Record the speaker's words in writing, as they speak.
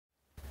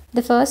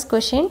The first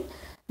question,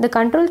 the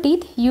control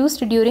teeth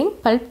used during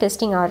pulp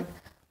testing are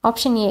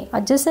option A,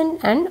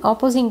 adjacent and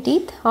opposing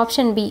teeth,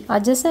 option B,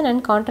 adjacent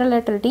and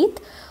contralateral teeth,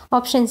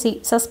 option C,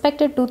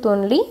 suspected tooth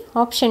only,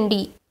 option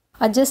D,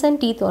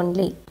 adjacent teeth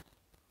only.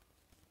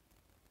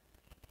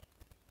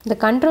 The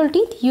control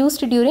teeth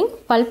used during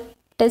pulp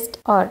test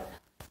are,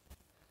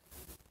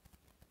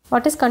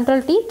 what is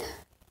control teeth?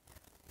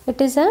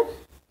 It is a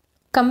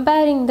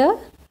comparing the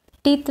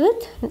teeth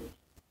with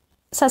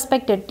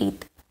suspected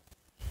teeth.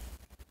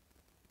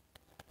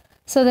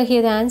 So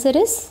here the answer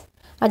is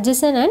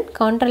adjacent and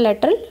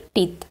contralateral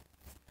teeth.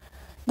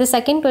 The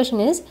second question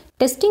is,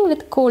 testing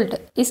with cold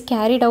is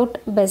carried out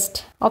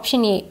best.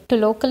 Option A, to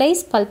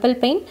localize pulpal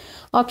pain.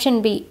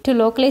 Option B, to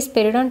localize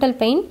periodontal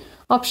pain.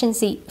 Option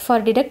C, for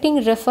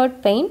detecting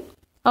referred pain.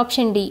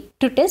 Option D,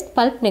 to test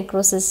pulp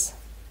necrosis.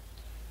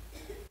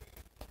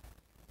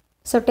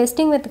 So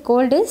testing with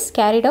cold is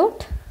carried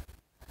out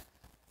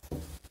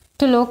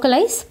to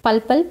localize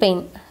pulpal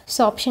pain.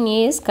 So option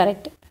A is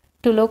correct.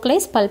 To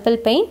localize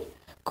pulpal pain,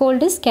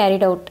 cold is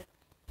carried out.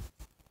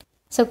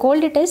 So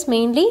cold test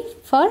mainly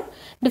for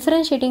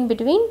differentiating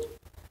between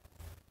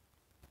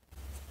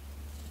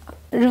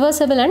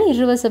reversible and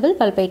irreversible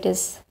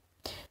pulpitis.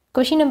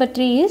 Question number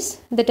 3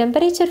 is, the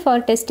temperature for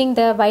testing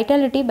the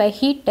vitality by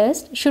heat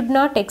test should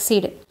not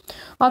exceed.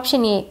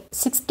 Option A,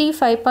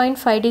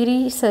 65.5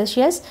 degrees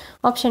Celsius.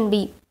 Option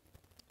B,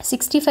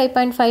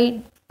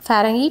 65.5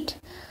 Fahrenheit.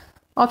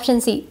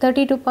 Option C,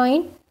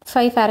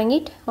 32.5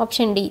 Fahrenheit.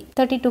 Option D,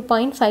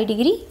 32.5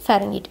 degree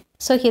Fahrenheit.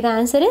 So here the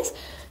answer is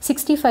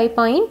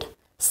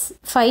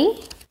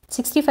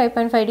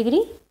 65.5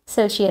 degree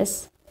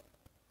Celsius.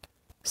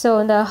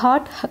 So the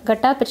hot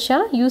gutta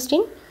percha used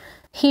in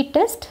heat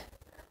test,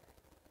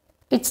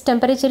 its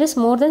temperature is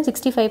more than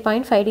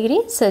 65.5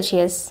 degree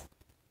Celsius.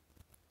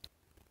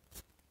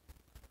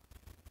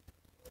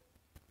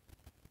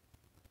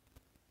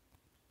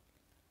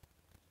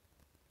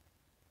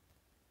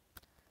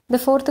 The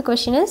fourth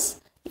question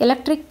is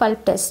electric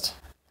pulp test.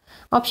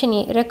 Option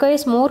A,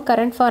 requires more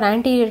current for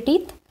anterior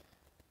teeth.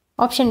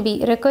 Option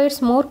B,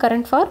 requires more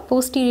current for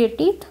posterior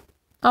teeth.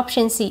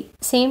 Option C,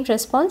 same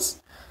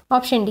response.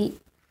 Option D,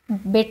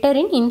 better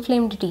in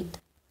inflamed teeth.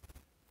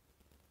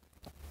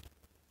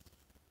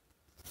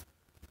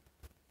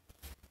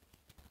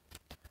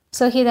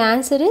 So here the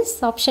answer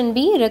is option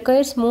B,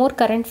 requires more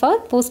current for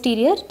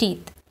posterior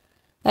teeth.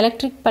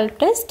 Electric pulp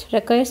test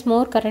requires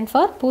more current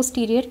for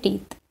posterior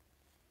teeth.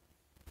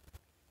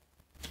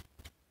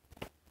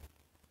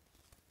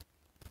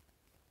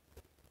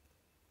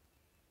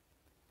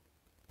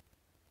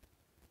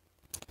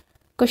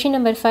 Question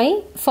number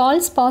 5.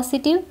 False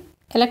positive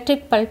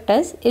electric pulp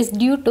test is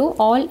due to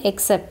all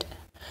except.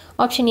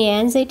 Option A,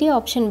 anxiety.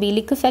 Option B,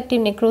 liquefactive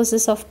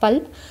necrosis of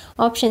pulp.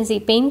 Option C,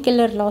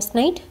 painkiller last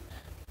night.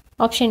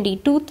 Option D,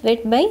 tooth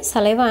wet by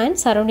saliva and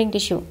surrounding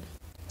tissue.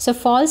 So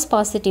false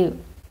positive.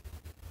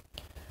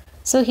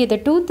 So here the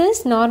tooth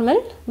is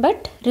normal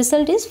but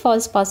result is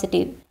false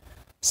positive.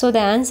 So the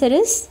answer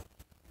is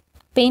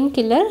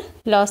painkiller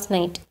last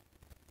night.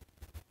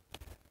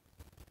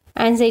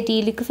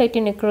 Anxiety,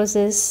 liquefactive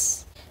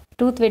necrosis,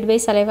 tooth wet by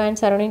saliva and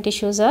surrounding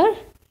tissues are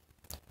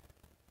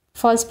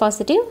false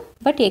positive,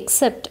 but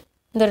except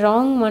the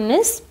wrong one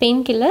is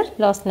painkiller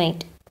last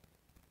night.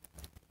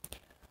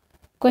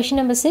 Question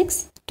number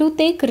 6.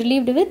 Toothache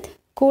relieved with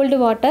cold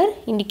water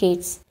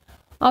indicates.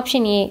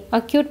 Option A,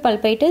 acute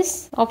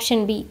pulpitis.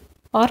 Option B,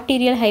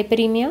 arterial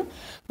hyperemia.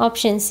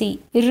 Option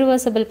C,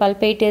 irreversible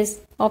pulpitis.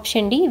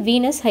 Option D,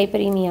 venous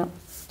hyperemia.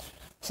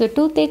 So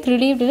toothache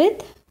relieved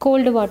with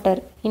cold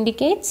water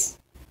indicates,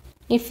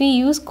 if we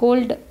use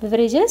cold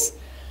beverages,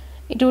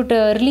 it would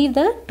relieve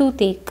the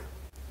toothache.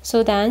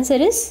 So the answer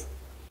is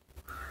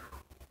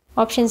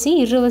option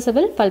C,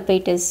 irreversible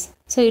pulpitis.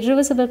 So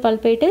irreversible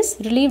pulpitis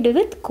relieved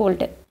with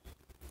cold.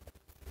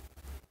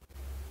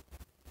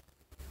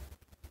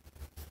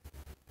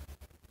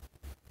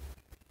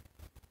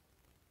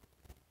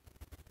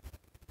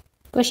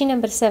 Question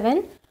number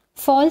 7.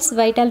 False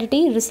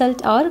vitality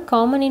result are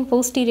common in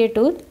posterior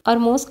tooth are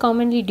most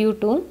commonly due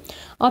to.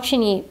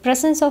 Option A,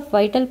 presence of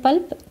vital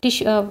pulp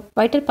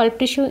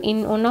tissue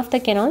in one of the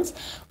canals.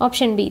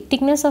 Option B,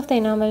 thickness of the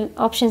enamel.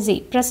 Option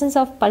C, presence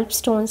of pulp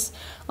stones.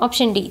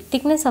 Option D,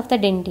 thickness of the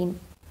dentine.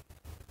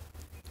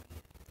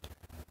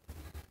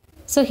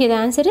 So here the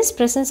answer is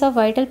presence of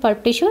vital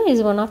pulp tissue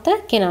is one of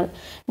the canal,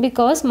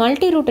 because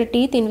multi-rooted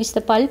teeth in which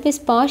the pulp is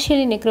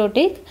partially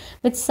necrotic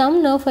with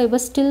some nerve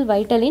fibers still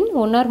vital in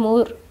one or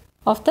more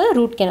of the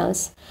root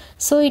canals.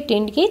 So it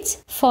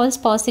indicates false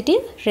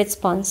positive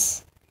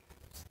response.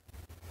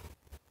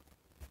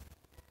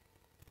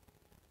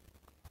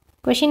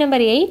 Question number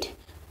 8.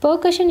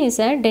 Percussion is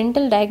a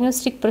dental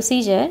diagnostic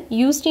procedure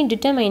used in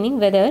determining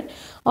whether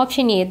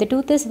option A, the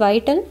tooth is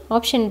vital,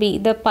 option B,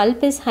 the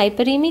pulp is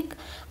hyperemic,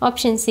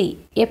 option C,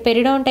 a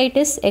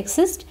periodontitis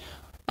exists,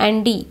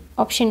 and D,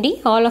 option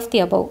D, all of the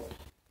above.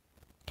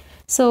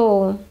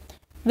 So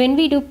when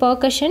we do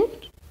percussion,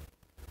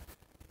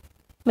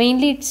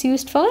 mainly it's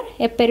used for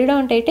a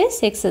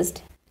periodontitis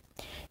exists.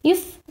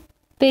 If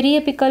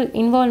periapical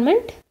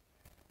involvement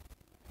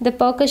the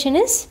percussion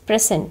is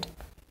present.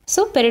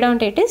 So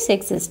periodontitis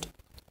exists.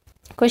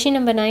 Question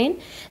number 9.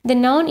 The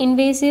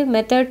non-invasive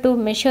method to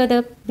measure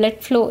the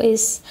blood flow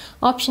is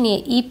option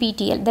A,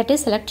 EPTL, that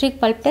is electric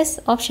pulp test,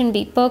 option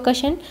B,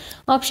 percussion,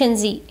 option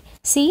C,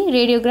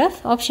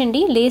 radiograph, option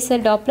D, laser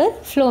Doppler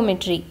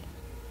flowmetry.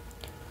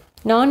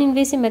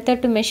 Non-invasive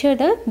method to measure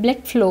the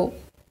blood flow.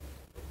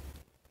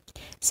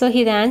 So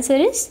here the answer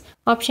is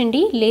option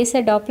D,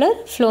 laser Doppler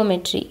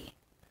flowmetry.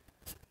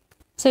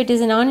 So it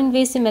is a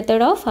non-invasive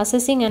method of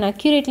assessing and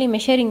accurately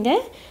measuring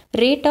the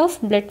rate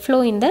of blood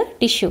flow in the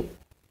tissue.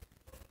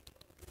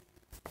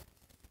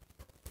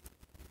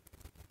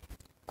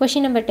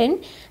 Question number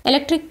 10.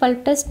 Electric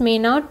pulp test may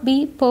not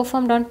be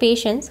performed on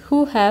patients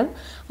who have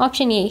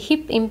option A,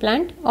 hip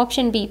implant,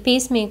 option B,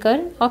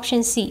 pacemaker,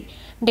 option C,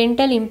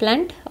 dental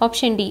implant,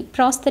 option D,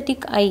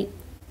 prosthetic eye.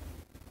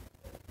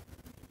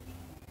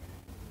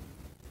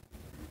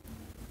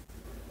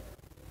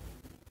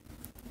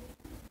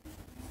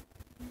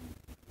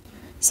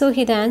 So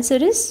here the answer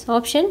is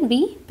option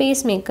B,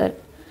 pacemaker.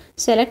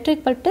 So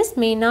electric pulp test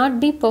may not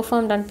be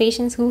performed on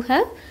patients who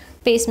have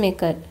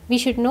pacemaker. We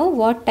should know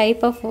what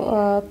type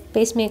of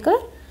pacemaker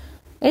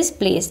is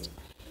placed.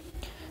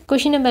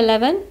 Question number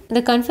 11.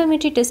 The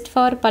confirmatory test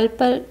for pulp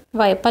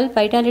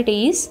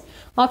vitality is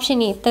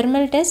option A,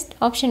 thermal test,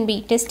 option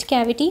B, test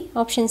cavity,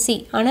 option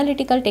C,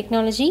 analytical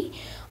technology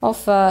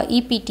of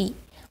EPT,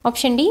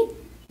 option D,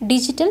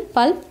 digital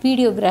pulp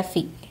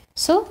videography.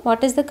 So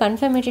what is the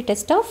confirmatory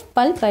test of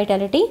pulp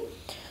vitality?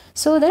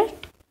 So the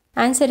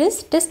answer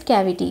is test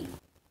cavity.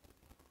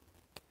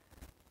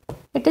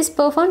 It is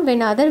performed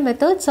when other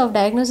methods of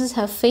diagnosis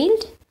have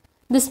failed.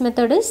 This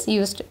method is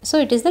used. So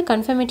it is the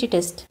confirmatory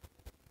test.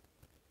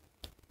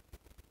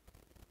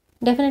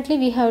 Definitely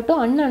we have to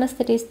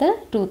unanesthetize the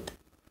tooth.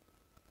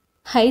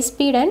 High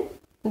speed and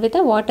with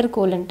a water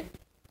coolant.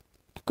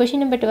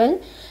 Question number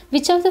 12.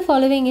 Which of the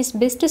following is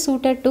best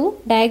suited to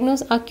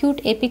diagnose acute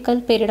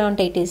apical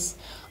periodontitis?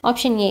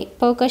 Option A,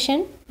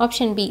 percussion,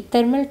 option B,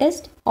 thermal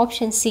test,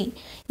 option C,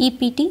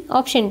 EPT,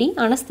 option D,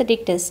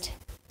 anesthetic test.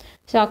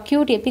 So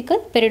acute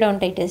apical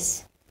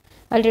periodontitis.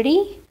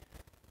 Already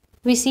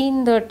we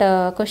seen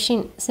that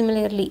question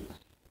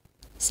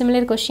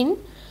similar question.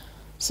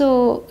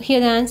 So here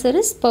the answer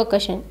is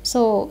percussion.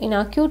 So in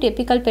acute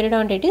apical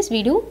periodontitis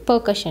we do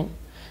percussion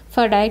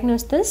for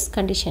diagnose this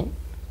condition.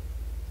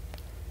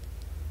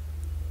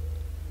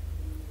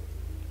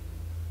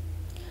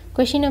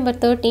 Question number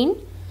 13.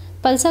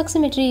 Pulse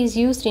oximetry is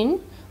used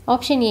in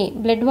option A,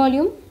 blood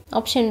volume,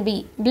 option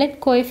B, blood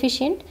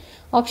coefficient,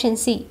 option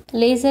C,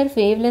 laser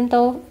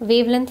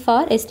wavelength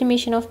for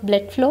estimation of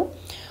blood flow,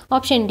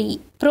 option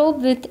D,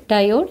 probe with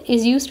diode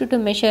is used to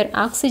measure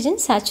oxygen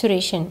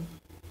saturation.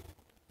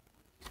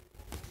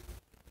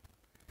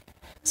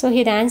 So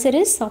here the answer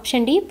is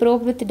option D,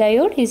 probe with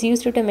diode is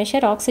used to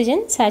measure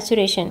oxygen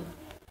saturation.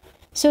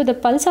 So the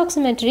pulse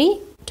oximetry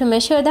to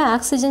measure the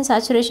oxygen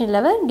saturation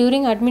level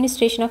during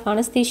administration of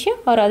anesthesia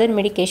or other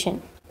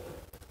medication.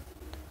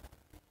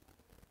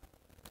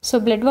 So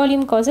blood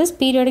volume causes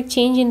periodic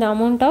change in the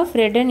amount of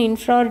red and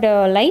infrared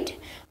light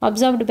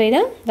absorbed by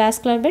the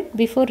vascular bed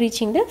before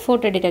reaching the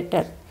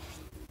photodetector.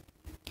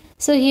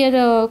 So here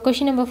the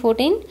question number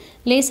 14.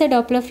 Laser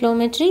Doppler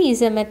flowmetry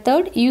is a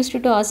method used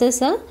to assess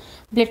a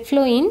blood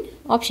flow in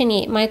option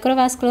A,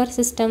 microvascular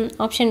system,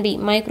 option B,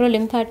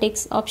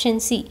 microlymphatics, option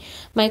C,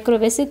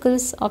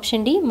 microvesicles,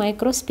 option D,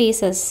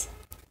 microspaces.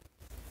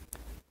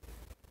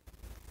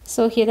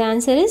 So here the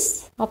answer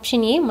is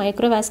option A,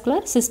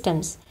 microvascular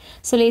systems.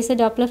 So laser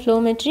Doppler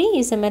flowmetry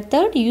is a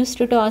method used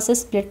to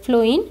assess blood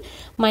flow in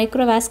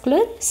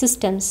microvascular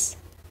systems.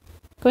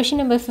 Question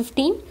number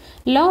 15.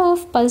 Law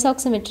of pulse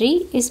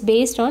oximetry is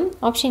based on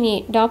option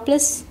A,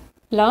 Doppler's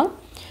law,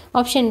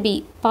 option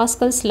B,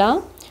 Pascal's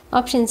law,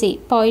 option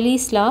C,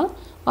 Pauli's law,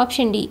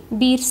 option D,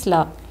 Beer's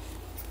law.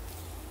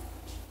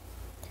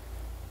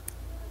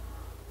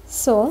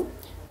 So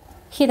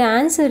here the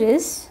answer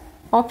is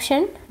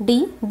option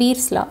D,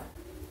 Beer's law.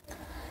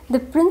 The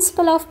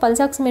principle of pulse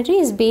oximetry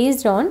is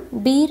based on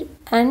Beer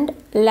and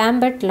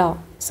Lambert law,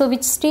 so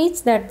which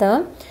states that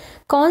the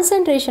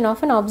concentration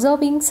of an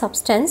absorbing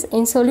substance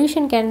in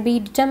solution can be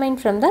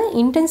determined from the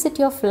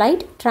intensity of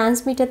light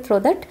transmitted through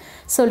that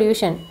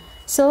solution.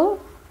 So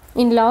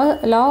in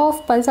law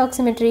of pulse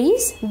oximetry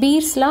is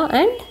Beer's law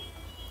and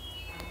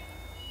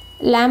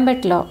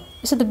Lambert law.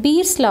 So the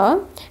Beer's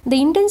law,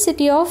 the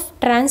intensity of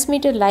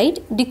transmitted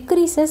light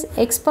decreases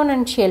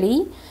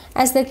exponentially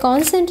as the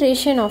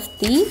concentration of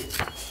the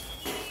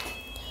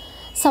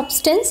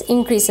substance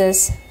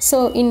increases.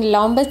 So in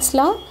Lambert's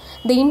law,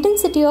 the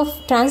intensity of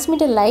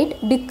transmitted light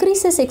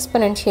decreases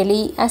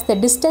exponentially as the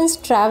distance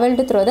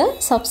travelled through the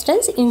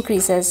substance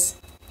increases.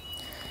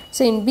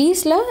 So in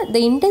Beer's law,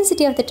 the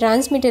intensity of the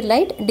transmitted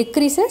light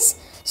decreases,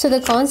 so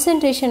the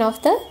concentration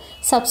of the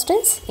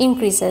substance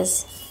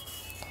increases.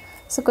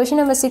 So question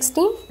number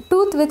 16.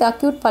 Tooth with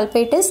acute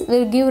pulpitis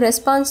will give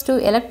response to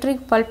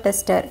electric pulp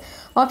tester.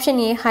 Option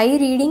A, high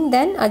reading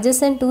then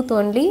adjacent tooth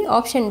only.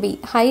 Option B,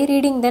 high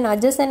reading then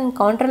adjacent and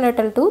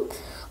contralateral tooth.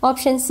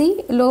 Option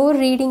C, lower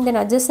reading than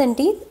adjacent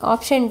teeth.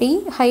 Option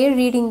D, higher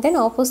reading than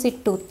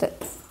opposite tooth.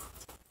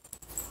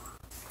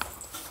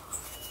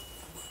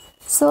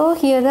 So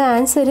here the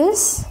answer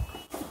is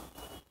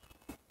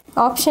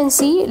option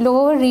C,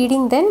 lower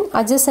reading than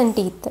adjacent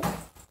teeth.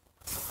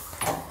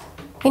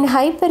 In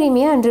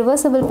hyperemia and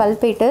reversible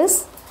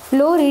pulpitis,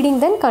 low reading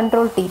than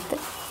control teeth.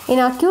 In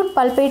acute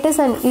pulpitis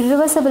and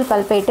irreversible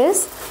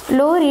pulpitis,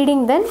 low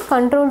reading than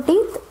control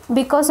teeth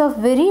because of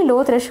very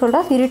low threshold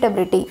of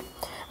irritability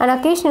and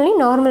occasionally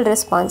normal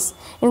response.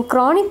 In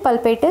chronic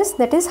pulpitis,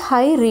 that is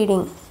high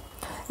reading.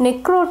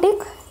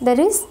 Necrotic, there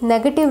is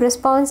negative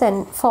response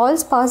and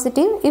false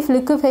positive if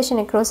liquefaction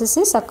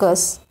necrosis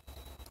occurs.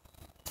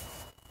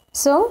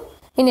 So,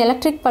 in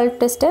electric pulp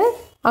tester,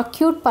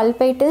 acute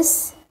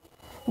pulpitis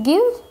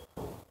give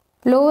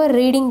lower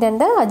reading than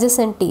the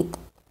adjacent teeth.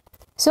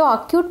 So,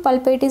 acute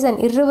pulpitis and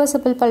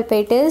irreversible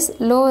pulpitis,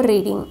 lower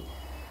reading,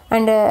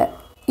 and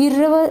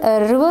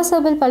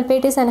reversible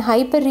pulpitis and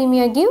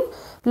hyperemia give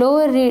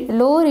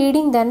low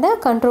reading than the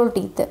control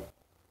teeth.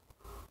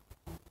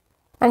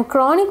 And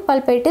chronic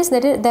pulpitis,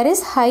 there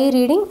is high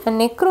reading, and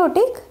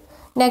necrotic,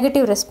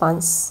 negative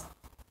response.